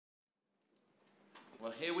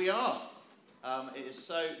Well, here we are. It is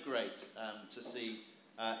so great to see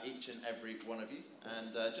each and every one of you.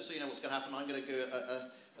 And just so you know what's going to happen, I'm going to do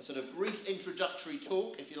a sort of brief introductory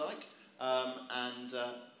talk, if you like.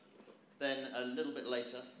 Then a little bit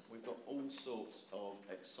later, we've got all sorts of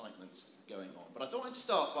excitements going on. But I thought I'd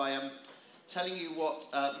start by telling you what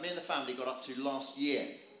me and the family got up to last year.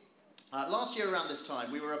 Last year around this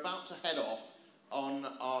time, we were about to head off on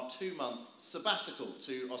our 2-month sabbatical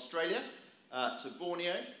to Australia, to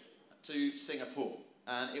Borneo, to Singapore.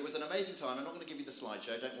 And it was an amazing time. I'm not going to give you the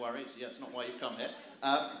slideshow, don't worry, it's not why you've come here.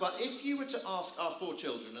 But if you were to ask our 4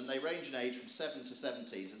 children, and they range in age from 7 to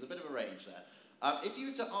 17, so there's a bit of a range there. If you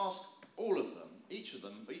were to ask all of them, each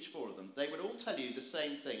 4 of them, they would all tell you the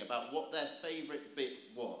same thing about what their favourite bit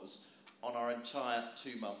was on our entire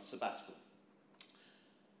 2-month sabbatical.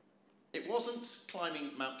 It wasn't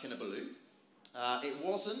climbing Mount Kinabalu. It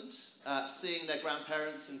wasn't seeing their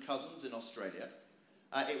grandparents and cousins in Australia.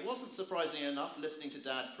 It wasn't, surprisingly enough, listening to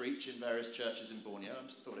Dad preach in various churches in Borneo. I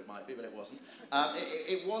just thought it might be, but it wasn't.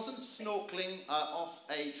 It wasn't snorkeling off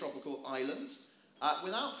a tropical island.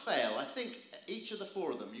 Without fail, I think each of the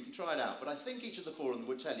 4 of them, you can try it out, but I think each of the 4 of them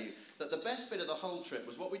would tell you that the best bit of the whole trip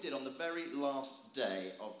was what we did on the very last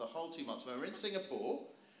day of the whole 2 months when we were in Singapore,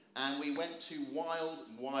 and we went to Wild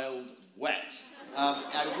Wild Wet,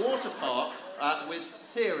 a water park with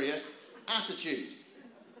serious attitude.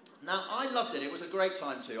 Now, I loved it. It was a great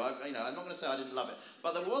time too. I'm not going to say I didn't love it.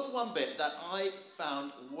 But there was one bit that I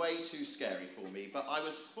found way too scary for me, but I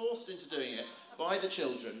was forced into doing it by the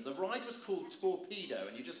children. The ride was called Torpedo,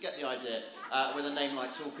 and you just get the idea with a name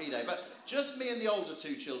like Torpedo. But just me and the older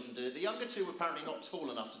 2 children did it. The younger 2 were apparently not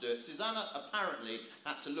tall enough to do it. Susanna apparently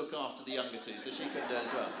had to look after the younger 2, so she couldn't do it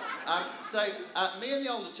as well. So me and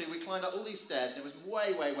the older 2, we climbed up all these stairs, and it was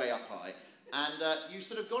way, way, way up high. And you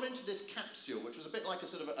sort of got into this capsule, which was a bit like a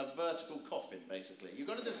sort of a vertical coffin, basically. You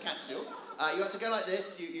got into this capsule, you had to go like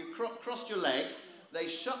this, you crossed your legs, they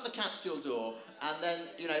shut the capsule door, and then,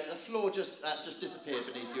 the floor just disappeared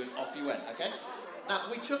beneath you, and off you went, okay? Now,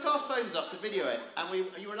 we took our phones up to video it, and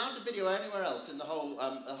you were allowed to video anywhere else in the whole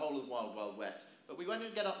of Wild Wild Wet. But we went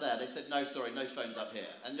and get up there, they said, no, sorry, no phones up here.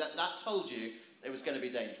 And that told you it was going to be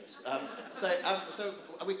dangerous. So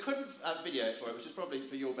we couldn't video it for it, which is probably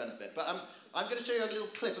for your benefit. But I'm going to show you a little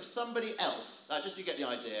clip of somebody else, just so you get the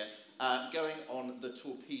idea, going on the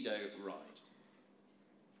Torpedo ride.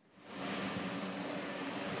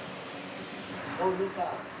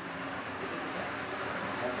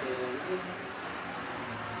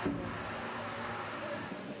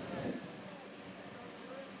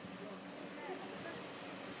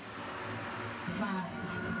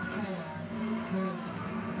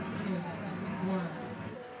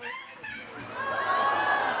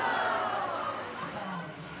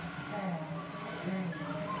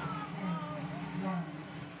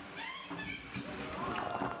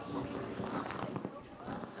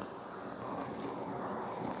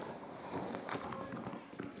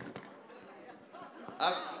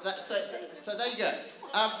 So there you go.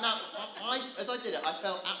 Now, as I did it, I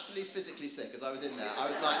felt absolutely physically sick as I was in there. I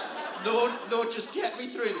was like, Lord, just get me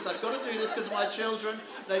through this. I've got to do this because of my children.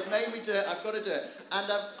 They've made me do it. I've got to do it.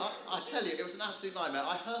 And I tell you, it was an absolute nightmare.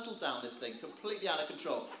 I hurtled down this thing completely out of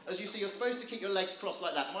control. As you see, you're supposed to keep your legs crossed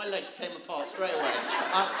like that. My legs came apart straight away.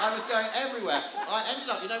 I was going everywhere. I ended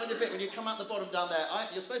up, with the bit when you come out the bottom down there,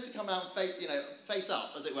 you're supposed to come out and face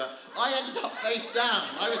up, as it were. I ended up face down.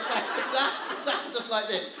 I was down just like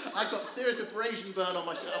this. I got serious abrasion burn on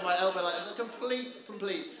my elbow. It was a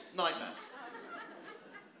complete nightmare.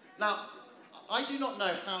 Now, I do not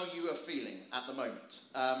know how you are feeling at the moment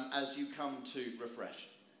as you come to refresh.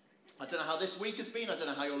 I don't know how this week has been. I don't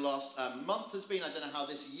know how your last month has been. I don't know how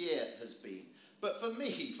this year has been. But for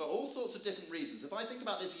me, for all sorts of different reasons, if I think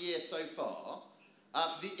about this year so far,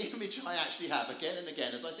 the image I actually have again and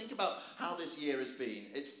again, as I think about how this year has been,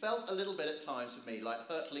 it's felt a little bit at times for me like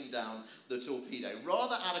hurtling down the Torpedo,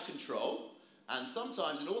 rather out of control, and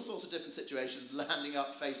sometimes in all sorts of different situations, landing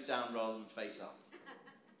up face down rather than face up.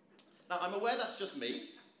 Now, I'm aware that's just me,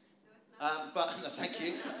 but no, thank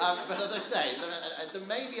you. But as I say, there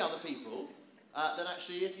may be other people that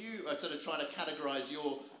actually, if you are sort of trying to categorise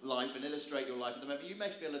your life and illustrate your life at the moment, you may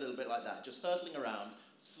feel a little bit like that, just hurtling around,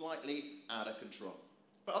 slightly out of control.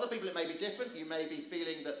 For other people, it may be different. You may be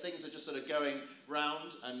feeling that things are just sort of going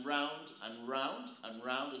round and round and round and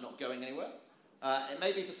round and not going anywhere. It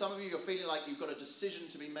may be for some of you, you're feeling like you've got a decision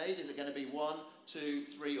to be made. Is it going to be 1, 2,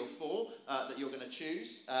 3, or 4 that you're going to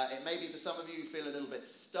choose? It may be for some of you, you feel a little bit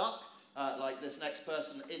stuck, like this next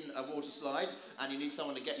person in a water slide, and you need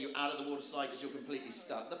someone to get you out of the water slide because you're completely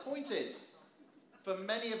stuck. The point is, for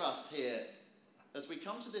many of us here, as we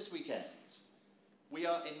come to this weekend, we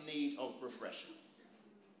are in need of refreshing.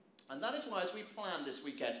 And that is why, as we planned this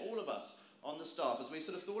weekend, all of us on the staff, as we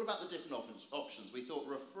sort of thought about the different options, we thought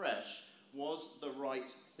refresh was the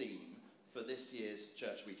right theme for this year's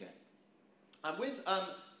church weekend. And with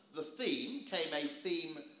the theme came a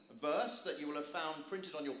theme verse that you will have found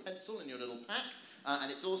printed on your pencil in your little pack,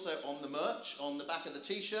 and it's also on the merch, on the back of the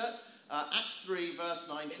t-shirt. Acts 3, verse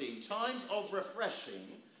 19. Times of refreshing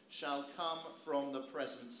shall come from the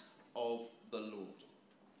presence of the Lord.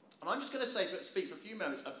 And I'm just going to speak for a few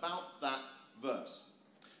moments about that verse.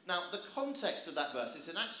 Now, the context of that verse is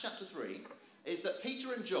in Acts chapter 3, is that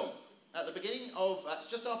Peter and John, at the beginning of, it's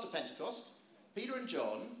just after Pentecost, Peter and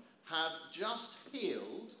John have just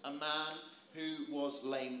healed a man who was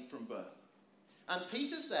lame from birth. And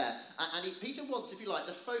Peter's there, and Peter wants, if you like,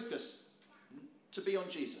 the focus to be on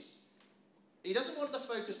Jesus. He doesn't want the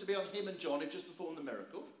focus to be on him and John, who just performed the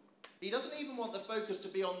miracle. He doesn't even want the focus to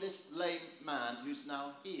be on this lame man who's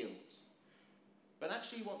now healed. But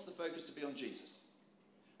actually he wants the focus to be on Jesus.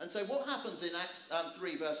 And so what happens in Acts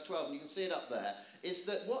 3, verse 12, and you can see it up there, is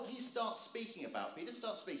that what he starts speaking about, Peter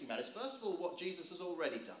starts speaking about, is first of all what Jesus has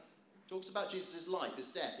already done. He talks about Jesus' life, his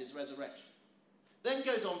death, his resurrection. Then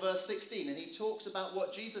goes on verse 16, and he talks about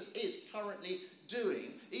what Jesus is currently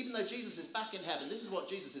doing. Even though Jesus is back in heaven, this is what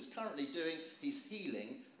Jesus is currently doing. He's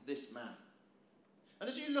healing this man. And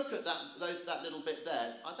as you look at that little bit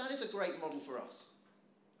there, that is a great model for us.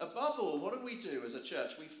 Above all, what do we do as a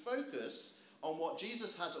church? We focus on what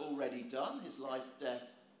Jesus has already done, his life, death,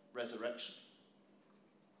 resurrection.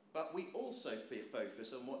 But we also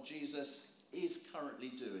focus on what Jesus is currently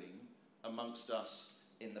doing amongst us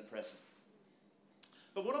in the present.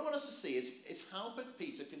 But what I want us to see is how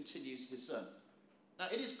Peter continues his sermon. Now,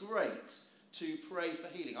 it is great to pray for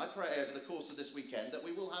healing. I pray over the course of this weekend that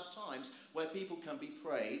we will have times where people can be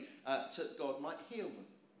prayed that God might heal them.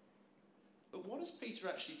 But what does Peter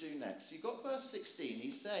actually do next? You've got verse 16.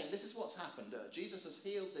 He's saying, this is what's happened. Jesus has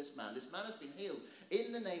healed this man. This man has been healed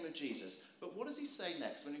in the name of Jesus. But what does he say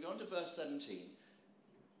next? When you go on to verse 17,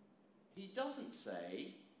 he doesn't say,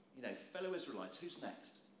 fellow Israelites, who's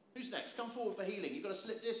next? Who's next? Come forward for healing. You've got a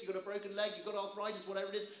slipped disc, you've got a broken leg, you've got arthritis, whatever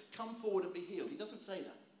it is. Come forward and be healed. He doesn't say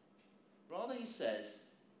that. Rather, he says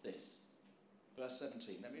this. Verse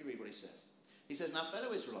 17. Let me read what he says. He says, now,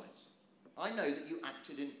 fellow Israelites, I know that you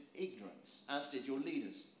acted in ignorance, as did your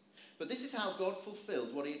leaders. But this is how God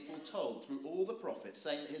fulfilled what he had foretold through all the prophets,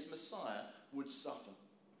 saying that his Messiah would suffer.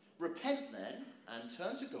 Repent then and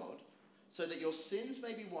turn to God, so that your sins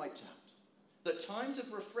may be wiped out, that times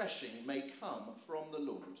of refreshing may come from the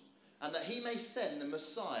Lord, and that he may send the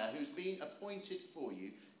Messiah who's been appointed for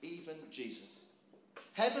you, even Jesus.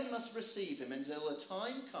 Heaven must receive him until the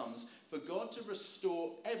time comes for God to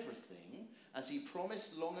restore everything as he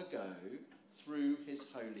promised long ago through his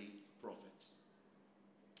holy prophets.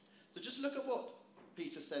 So just look at what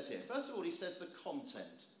Peter says here. First of all, he says the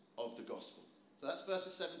content of the gospel. So that's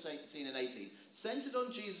verses 17 and 18. Centered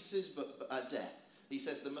on Jesus' death. He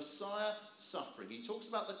says the Messiah suffering. He talks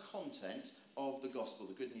about the content of the gospel,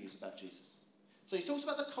 the good news about Jesus. So he talks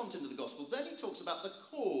about the content of the gospel. Then he talks about the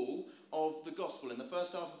call of the gospel in the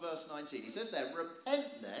first half of verse 19. He says there, repent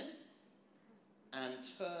then and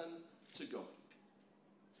turn to God.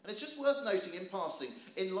 And it's just worth noting in passing,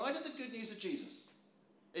 in light of the good news of Jesus,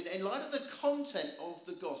 in light of the content of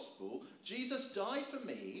the gospel, Jesus died for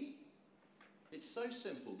me. It's so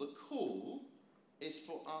simple. The call is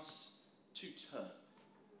for us to turn.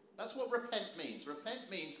 That's what repent means. Repent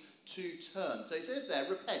means to turn. So it says there,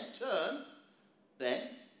 repent, turn, then,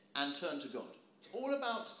 and turn to God. It's all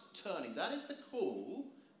about turning. That is the call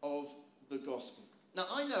of the gospel. Now,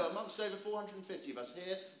 I know amongst over 450 of us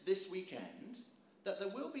here this weekend that there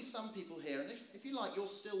will be some people here, and if you like, you're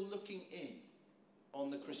still looking in on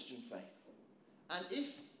the Christian faith. And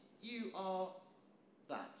if you are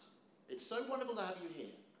that, it's so wonderful to have you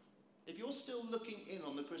here. If you're still looking in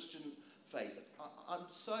on the Christian faith, I'm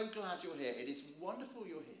so glad you're here. It is wonderful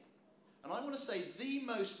you're here. And I want to say the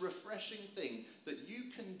most refreshing thing that you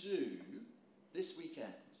can do this weekend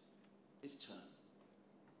is turn.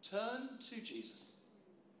 Turn to Jesus.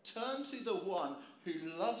 Turn to the one who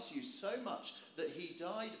loves you so much that he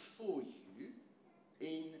died for you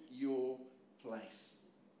in your place.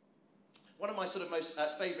 One of my sort of most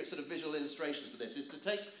favourite sort of visual illustrations for this is to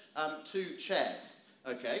take two chairs,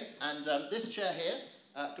 okay? And this chair here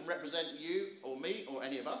can represent you or me or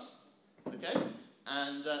any of us, okay?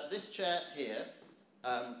 And this chair here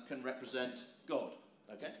can represent God,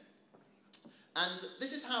 okay? And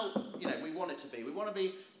this is how, we want it to be. We want to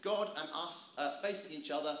be God and us facing each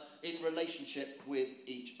other in relationship with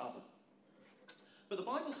each other. But the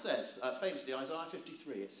Bible says, famously, Isaiah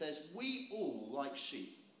 53, it says, we all, like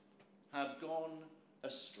sheep, have gone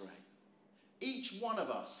astray. Each one of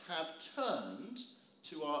us have turned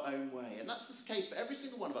to our own way. And that's the case for every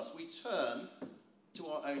single one of us. We turn to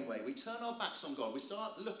our own way. We turn our backs on God. We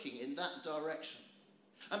start looking in that direction.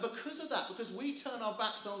 And because of that, because we turn our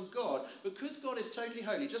backs on God, because God is totally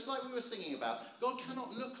holy, just like we were singing about, God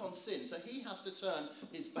cannot look on sin, so he has to turn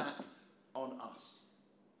his back on us.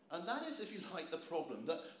 And that is, if you like, the problem,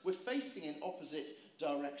 that we're facing in opposite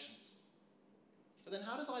directions. But then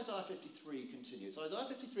how does Isaiah 53 continue? It's Isaiah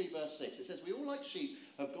 53 verse 6. It says, we all like sheep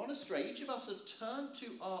have gone astray. Each of us have turned to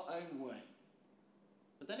our own way.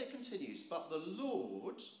 But then it continues, but the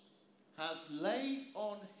Lord has laid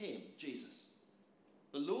on him, Jesus.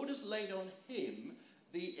 The Lord has laid on him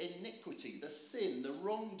the iniquity, the sin, the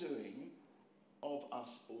wrongdoing of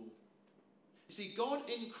us all. You see, God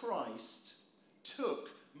in Christ took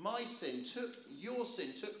my sin, took your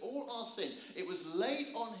sin, took all our sin. It was laid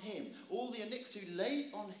on him. All the iniquity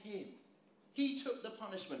laid on him. He took the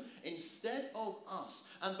punishment instead of us.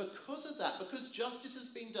 And because of that, because justice has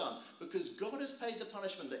been done, because God has paid the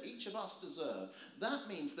punishment that each of us deserve, that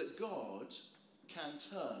means that God can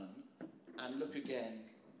turn and look again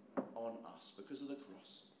on us because of the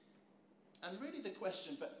cross. And really the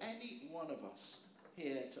question for any one of us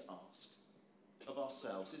here to ask of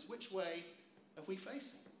ourselves is, which way are we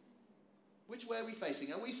facing? Which way are we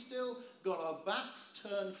facing? Are we still got our backs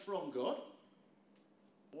turned from God?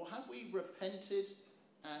 Or have we repented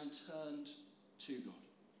and turned to God?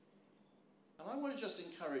 And I want to just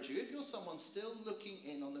encourage you, if you're someone still looking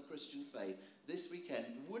in on the Christian faith this weekend,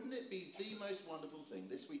 wouldn't it be the most wonderful thing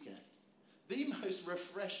this weekend, the most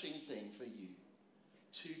refreshing thing for you,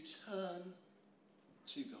 to turn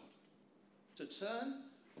to God, to turn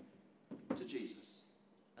to Jesus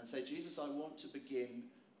and say, Jesus, I want to begin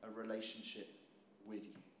a relationship with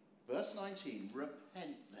you. Verse 19,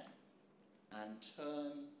 repent then and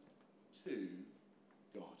turn to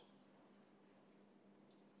God.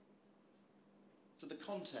 So the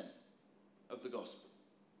content of the gospel,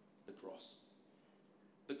 the cross.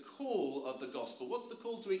 The call of the gospel. What's the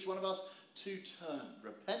call to each one of us? To turn.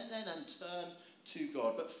 Repent then and turn to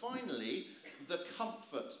God. But finally, the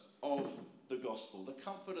comfort of the gospel. The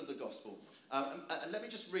comfort of the gospel. And let me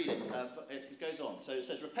just read it. It goes on. So it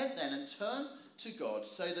says, repent then and turn to God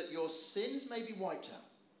so that your sins may be wiped out,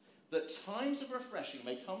 that times of refreshing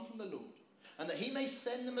may come from the Lord, and that he may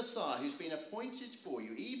send the Messiah who's been appointed for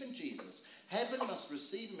you, even Jesus. Heaven must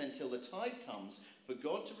receive him until the time comes for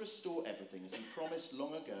God to restore everything, as he promised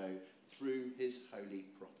long ago through his holy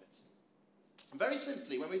prophets. Very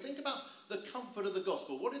simply, when we think about the comfort of the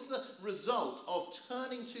gospel, what is the result of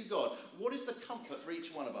turning to God? What is the comfort for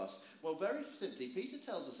each one of us? Well, very simply, Peter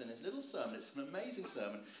tells us in his little sermon, it's an amazing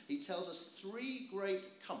sermon, he tells us three great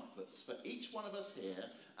comforts for each one of us here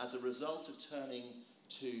as a result of turning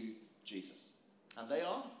to Jesus. And they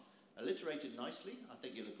are, alliterated nicely, I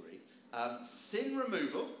think you'll agree, sin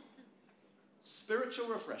removal, spiritual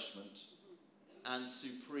refreshment, and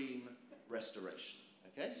supreme restoration.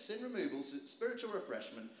 Okay, sin removal, spiritual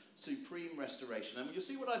refreshment, supreme restoration. And you'll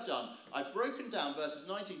see what I've done. I've broken down verses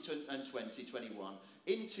 19 and 20, 21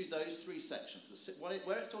 into those three sections.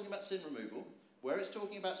 Where it's talking about sin removal, where it's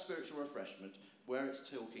talking about spiritual refreshment, where it's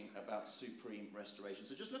talking about supreme restoration.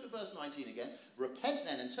 So just look at verse 19 again. Repent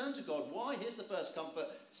then and turn to God. Why? Here's the first comfort,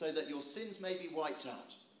 so that your sins may be wiped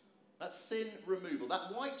out. That's sin removal.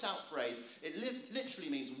 That wiped out phrase, it literally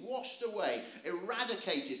means washed away,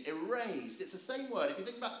 eradicated, erased. It's the same word. If you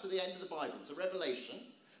think back to the end of the Bible, to Revelation,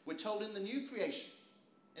 we're told in the new creation.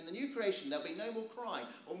 In the new creation, there'll be no more crying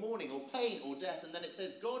or mourning or pain or death. And then it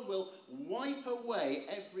says God will wipe away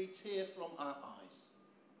every tear from our eyes.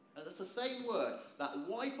 And that's the same word, that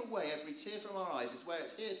wipe away every tear from our eyes, is where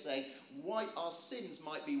it's here saying, our sins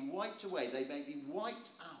might be wiped away. They may be wiped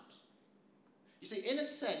out. You see, in a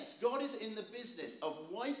sense, God is in the business of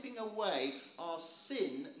wiping away our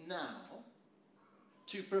sin now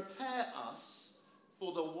to prepare us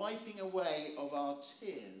for the wiping away of our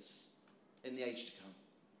tears in the age to come.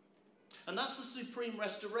 And that's the supreme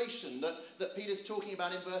restoration that Peter's talking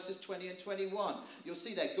about in verses 20 and 21. You'll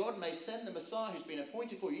see there, God may send the Messiah who's been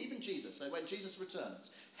appointed for you, even Jesus. So when Jesus returns,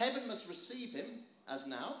 heaven must receive him, as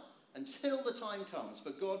now, until the time comes for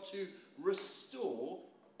God to restore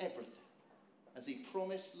everything, as he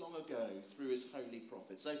promised long ago through his holy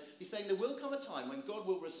prophets. So he's saying there will come a time when God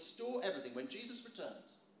will restore everything, when Jesus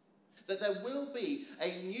returns. That there will be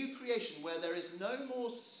a new creation where there is no more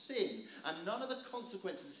sin and none of the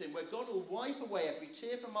consequences of sin, where God will wipe away every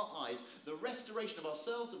tear from our eyes, the restoration of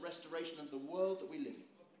ourselves, the restoration of the world that we live in.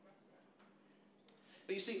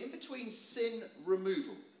 But you see, in between sin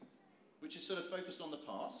removal, which is sort of focused on the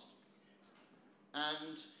past,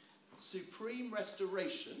 and supreme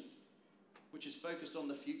restoration, which is focused on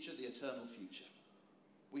the future, the eternal future,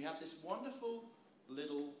 we have this wonderful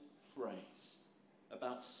little phrase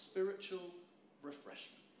about spiritual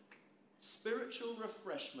refreshment. Spiritual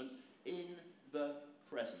refreshment in the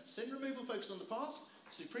present. Sin removal focused on the past,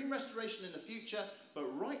 supreme restoration in the future, but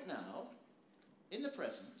right now, in the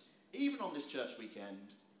present, even on this church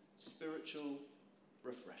weekend, spiritual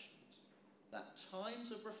refreshment. That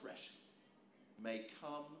times of refreshing may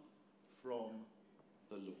come from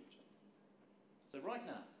the Lord. So right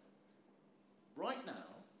now,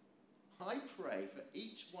 I pray for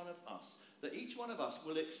each one of us, that each one of us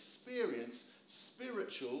will experience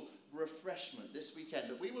spiritual refreshment this weekend,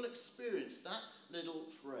 that we will experience that little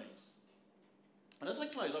phrase. And as I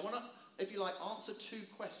close, I want to, if you like, answer two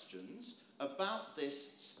questions about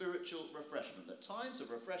this spiritual refreshment, that times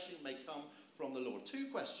of refreshing may come from the Lord. Two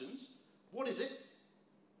questions. What is it?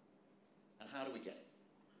 And how do we get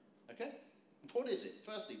it? Okay? What is it?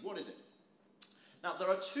 Firstly, what is it? Now, there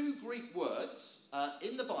are two Greek words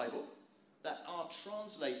in the Bible that are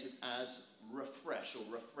translated as refresh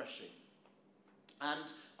or refreshing.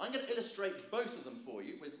 And I'm going to illustrate both of them for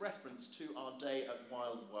you with reference to our day at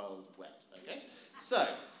Wild Wild Wet. Okay? So,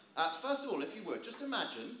 first of all, if you would, just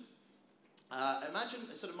imagine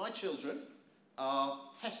sort of my children are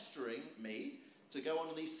pestering me to go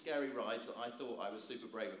on these scary rides that I thought I was super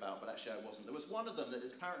brave about, but actually I wasn't. There was one of them that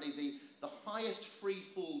is apparently the highest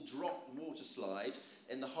free-fall drop water slide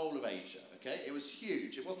in the whole of Asia, okay? It was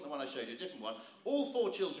huge. It wasn't the one I showed you, a different one. All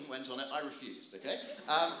 4 children went on it. I refused, okay?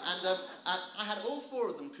 And I had all 4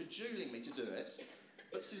 of them cajoling me to do it,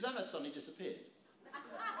 but Susanna suddenly disappeared.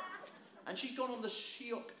 And she'd gone on the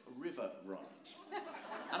Shiok River ride.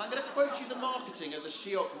 And I'm going to quote you the marketing of the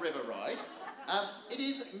Shiok River ride. It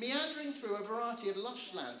is meandering through a variety of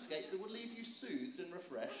lush landscape that will leave you soothed and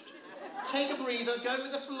refreshed. Take a breather, go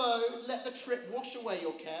with the flow, let the trip wash away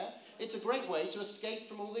your care. It's a great way to escape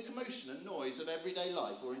from all the commotion and noise of everyday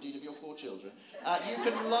life, or indeed of your 4 children. You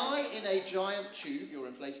can lie in a giant tube, your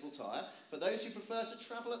inflatable tyre. For those who prefer to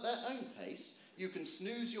travel at their own pace, you can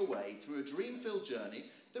snooze your way through a dream-filled journey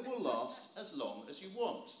that will last as long as you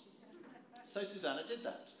want. So Susanna did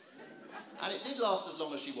that. And it did last as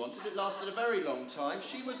long as she wanted. It lasted a very long time.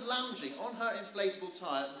 She was lounging on her inflatable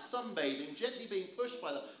tyre and sunbathing, gently being pushed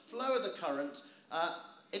by the flow of the current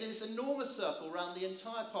in this enormous circle around the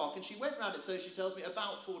entire park. And she went round it, so she tells me,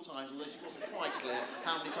 about 4 times, although she wasn't quite clear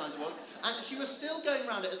how many times it was. And she was still going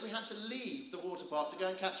round it as we had to leave the water park to go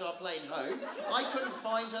and catch our plane home. I couldn't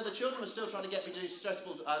find her. The children were still trying to get me to do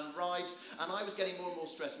stressful rides, and I was getting more and more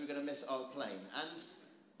stressed we were going to miss our plane. And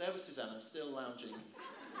there was Susanna, still lounging,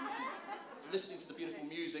 listening to the beautiful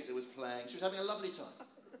music that was playing. She was having a lovely time.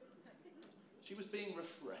 She was being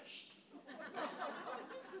refreshed.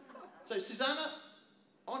 So Susanna,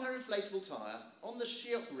 on her inflatable tyre, on the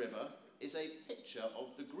Shiok River, is a picture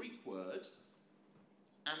of the Greek word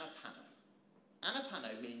anapano.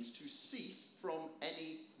 Anapano means to cease from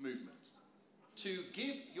any movement, to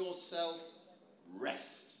give yourself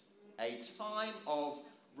rest, a time of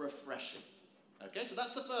refreshing. Okay, so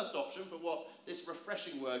that's the first option for what this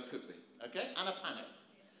refreshing word could be. Okay, anapano.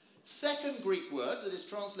 Second Greek word that is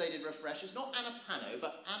translated refresh is not anapano,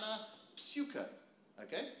 but anapsuko.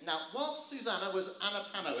 Okay, now whilst Susanna was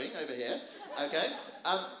anapanoing over here, okay,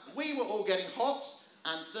 we were all getting hot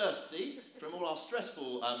and thirsty from all our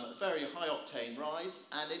stressful, very high-octane rides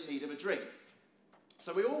and in need of a drink.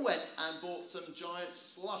 So we all went and bought some giant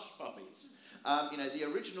slush puppies. You know,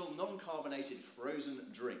 the original non-carbonated frozen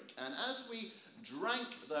drink. And as we drank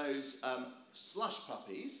those slush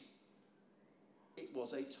puppies, it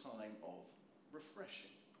was a time of refreshing.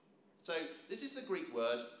 So this is the Greek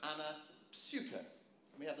word anapsuko.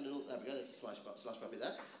 We have the little, there we go, there's the slush puppy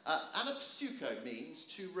there. Anapsuko means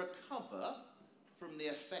to recover from the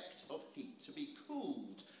effect of heat, to be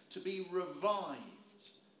cooled, to be revived,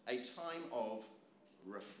 a time of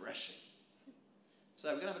refreshing. So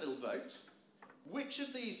we're going to have a little vote. Which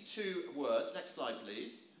of these 2 words, next slide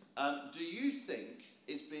please, do you think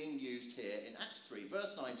is being used here in Acts 3,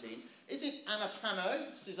 verse 19? Is it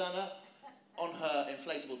anapano, Susanna, on her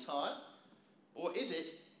inflatable tyre? Or is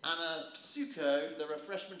it anapsuko, the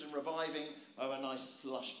refreshment and reviving of a nice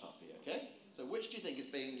slush puppy, okay? So which do you think is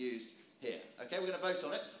being used here? Okay, we're going to vote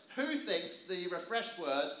on it. Who thinks the refresh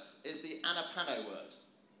word is the anapano word?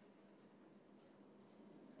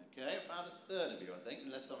 Okay, about a third of you, I think,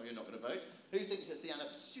 unless some of you are not going to vote. Who thinks it's the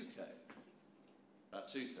anapsuko? About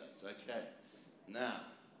 2/3, okay. Now,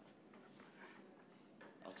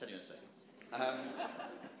 I'll tell you in a second.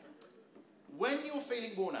 when you're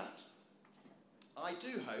feeling worn out, I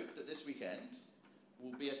do hope that this weekend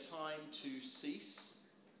will be a time to cease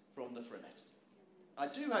from the frenetic. I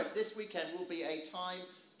do hope this weekend will be a time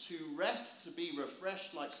to rest, to be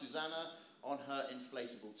refreshed like Susanna on her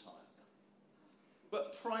inflatable tire.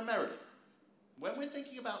 But primarily, when we're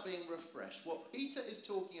thinking about being refreshed, what Peter is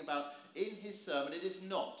talking about in his sermon, it is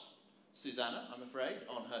not Susanna, I'm afraid,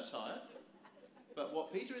 on her tire. But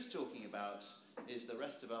what Peter is talking about is the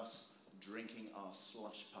rest of us drinking our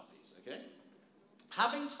slush puppies, okay?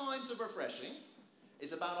 Having times of refreshing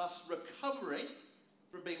is about us recovering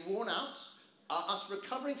from being worn out, us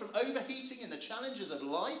recovering from overheating in the challenges of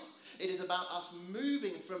life. It is about us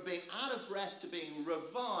moving from being out of breath to being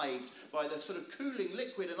revived by the sort of cooling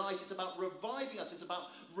liquid and ice. It's about reviving us. It's about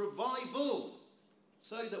revival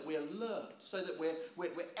so that we're alert, so that we're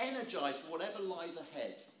energized for whatever lies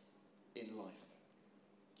ahead in life.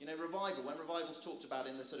 You know, revival, when revival's talked about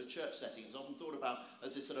in the sort of church setting, it's often thought about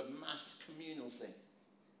as this sort of mass communal thing.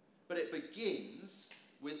 But it begins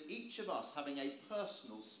with each of us having a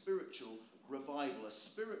personal spiritual revival, a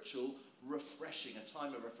spiritual refreshing, a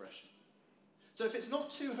time of refreshing. So if it's not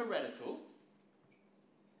too heretical,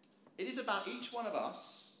 it is about each one of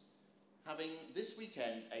us having this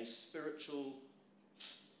weekend a spiritual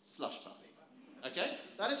slush puppy. Okay?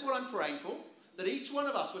 That is what I'm praying for. That each one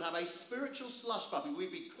of us would have a spiritual slush puppy.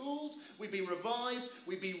 We'd be cooled, we'd be revived,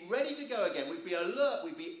 we'd be ready to go again, we'd be alert,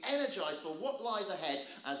 we'd be energized for what lies ahead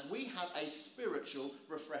as we have a spiritual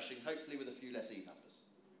refreshing, hopefully with a few less e-numbers.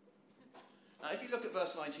 Now, if you look at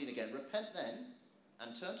verse 19 again, repent then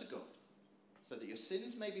and turn to God, so that your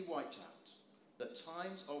sins may be wiped out, that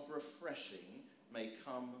times of refreshing may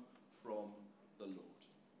come from the Lord.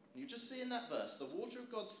 And you just see in that verse, the water of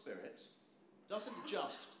God's Spirit doesn't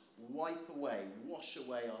just wipe away, wash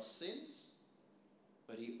away our sins,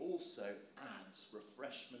 but he also adds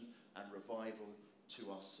refreshment and revival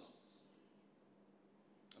to our souls.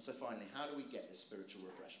 And so finally, how do we get this spiritual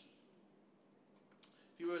refreshment?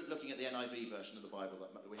 If you were looking at the NIV version of the Bible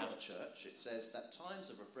that we have at church, it says that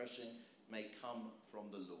times of refreshing may come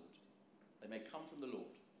from the Lord. They may come from the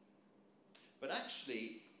Lord. But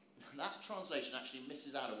actually, that translation actually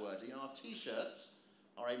misses out a word. You know, our T-shirts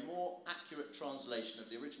are a more accurate translation of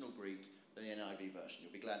the original Greek than the NIV version.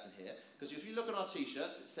 You'll be glad to hear. Because if you look at our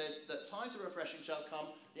T-shirts, it says that times of refreshing shall come.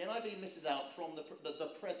 The NIV misses out from the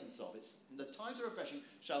presence of. It's the times of refreshing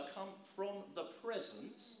shall come from the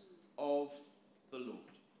presence of the Lord.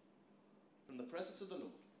 From the presence of the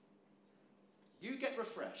Lord. You get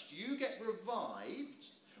refreshed. You get revived.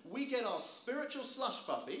 We get our spiritual slush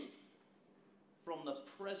puppy from the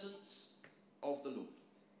presence of the Lord.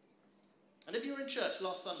 And if you were in church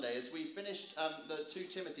last Sunday, as we finished the 2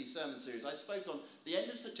 Timothy sermon series, I spoke on the end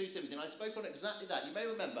of 2 Timothy, and I spoke on exactly that. You may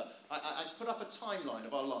remember, I put up a timeline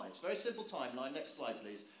of our lives. Very simple timeline. Next slide,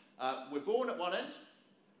 please. We're born at one end.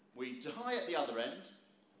 We die at the other end.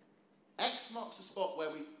 X marks the spot where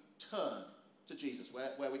we turn to Jesus,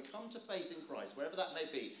 where we come to faith in Christ, wherever that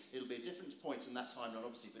may be. It'll be at different points in that timeline,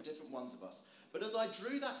 obviously, for different ones of us. But as I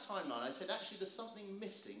drew that timeline, I said, actually, there's something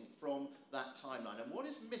missing from that timeline. And what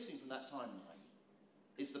is missing from that timeline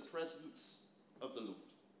is the presence of the Lord.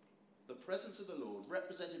 The presence of the Lord,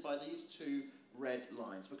 represented by these two red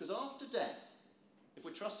lines. Because after death, if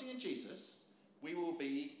we're trusting in Jesus, we will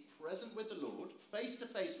be present with the Lord, face to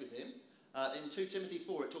face with him. In 2 Timothy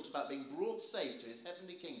 4, it talks about being brought safe to his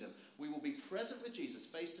heavenly kingdom. We will be present with Jesus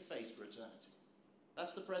face to face for eternity.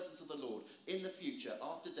 That's the presence of the Lord in the future,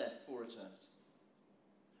 after death, for eternity.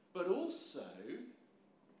 But also,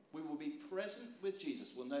 we will be present with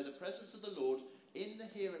Jesus. We'll know the presence of the Lord in the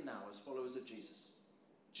here and now as followers of Jesus.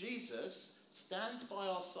 Jesus stands by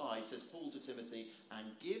our side, says Paul to Timothy, and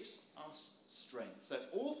gives us strength. So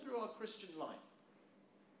all through our Christian life,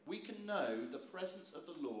 we can know the presence of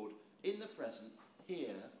the Lord in the present,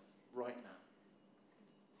 here, right now.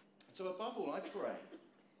 And so above all, I pray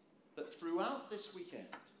that throughout this weekend,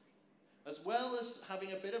 as well as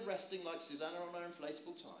having a bit of resting like Susanna on her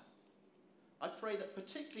inflatable tire, I pray that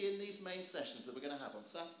particularly in these main sessions that we're going to have on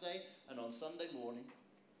Saturday and on Sunday morning,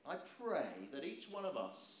 I pray that each one of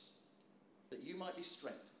us, that you might be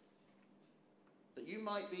strengthened, that you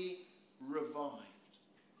might be revived,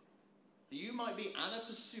 that you might be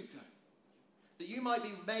anapasuko, that you might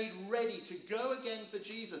be made ready to go again for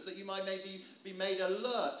Jesus, that you might maybe be made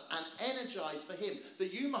alert and energized for him,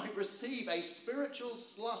 that you might receive a spiritual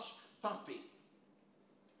slush puppy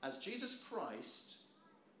as Jesus Christ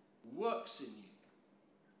works in you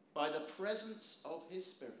by the presence of his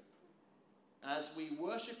Spirit. As we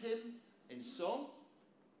worship him in song,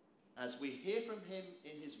 as we hear from him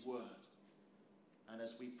in his word, and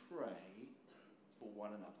as we pray for one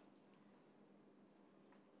another.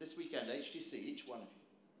 this weekend, HTC, each one of you,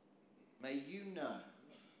 may you know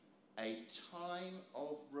a time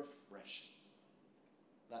of refreshing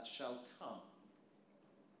that shall come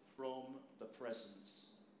from the presence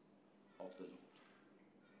of the Lord.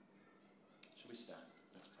 Shall we stand?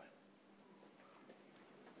 Let's pray.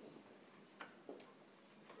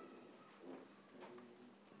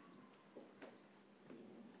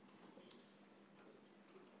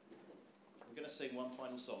 We're going to sing one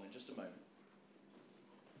final song in just a moment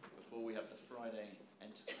before we have the Friday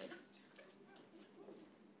entertainment.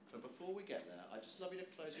 But before we get there, I'd just love you to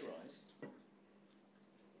close your eyes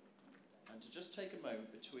and to just take a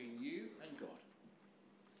moment between you and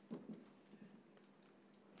God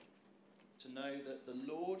to know that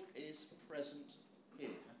the Lord is present here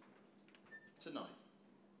tonight,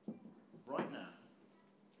 right now,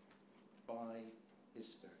 by His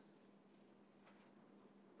Spirit.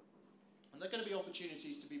 And there are going to be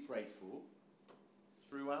opportunities to be prayed for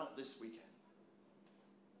throughout this weekend.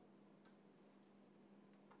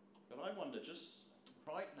 But I wonder, just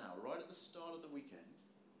right now, right at the start of the weekend,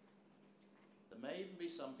 there may even be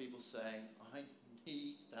some people saying, I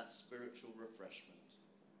need that spiritual refreshment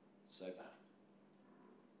so bad.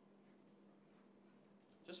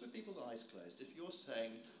 Just with people's eyes closed, if you're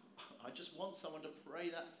saying, I just want someone to pray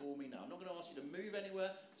that for me now. I'm not going to ask you to move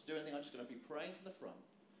anywhere, to do anything. I'm just going to be praying from the front.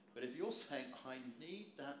 But if you're saying, I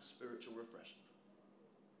need that spiritual refreshment,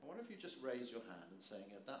 I wonder if you just raise your hand and saying,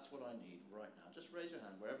 yeah, that's what I need right now. Just raise your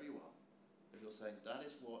hand wherever you are. If you're saying, that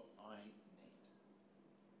is what I need.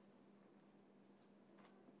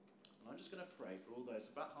 And I'm just going to pray for all those,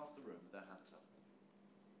 about half the room with their hands up.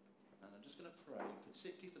 And I'm just going to pray,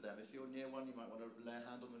 particularly for them. If you're near one, you might want to lay a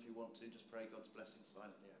hand on them if you want to. Just pray God's blessing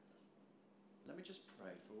silently over them. Let me just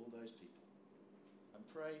pray for all those people. And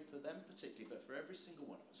pray for them particularly, but for every single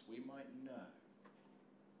one of us, we might know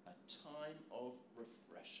a time of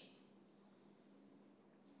refreshing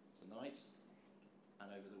tonight and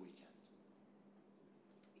over the weekend.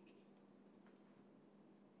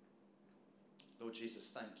 Lord Jesus,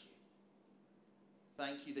 thank you.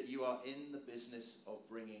 Thank you that you are in the business of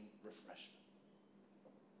bringing refreshment.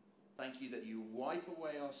 Thank you that you wipe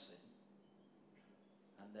away our sin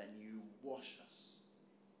and then you wash us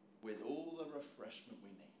with all the refreshment we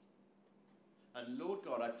need. And Lord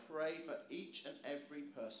God, I pray for each and every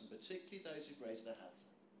person, particularly those who've raised their hands.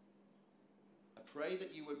 I pray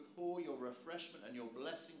that you would pour your refreshment and your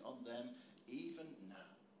blessing on them even now.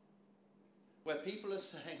 Where people are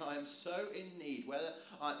saying, I am so in need, whether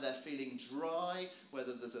they're feeling dry,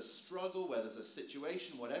 whether there's a struggle, whether there's a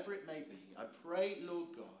situation, whatever it may be, I pray, Lord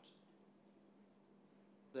God,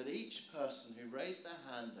 that each person who raised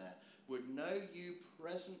their hand there would know you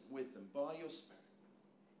present with them by your Spirit,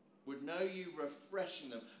 would know you refreshing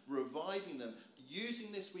them, reviving them,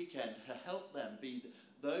 using this weekend to help them be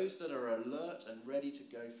those that are alert and ready to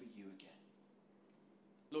go for you again.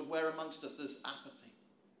 Lord, where amongst us there's apathy,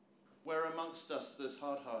 where amongst us there's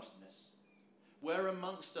hard-heartedness, where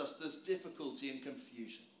amongst us there's difficulty and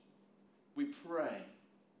confusion, we pray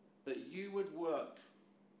that you would work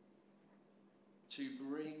to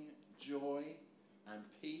bring joy and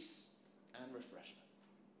peace and refreshment.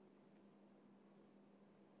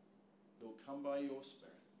 Lord, come by your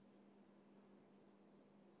Spirit.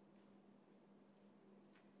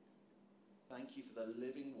 Thank you for the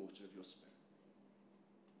living water of your Spirit.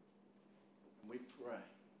 And we pray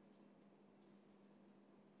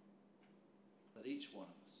that each one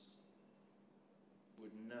of us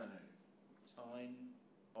would know time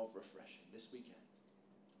of refreshing this weekend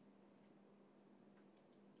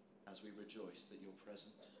as we rejoice that you're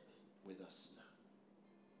present with us now.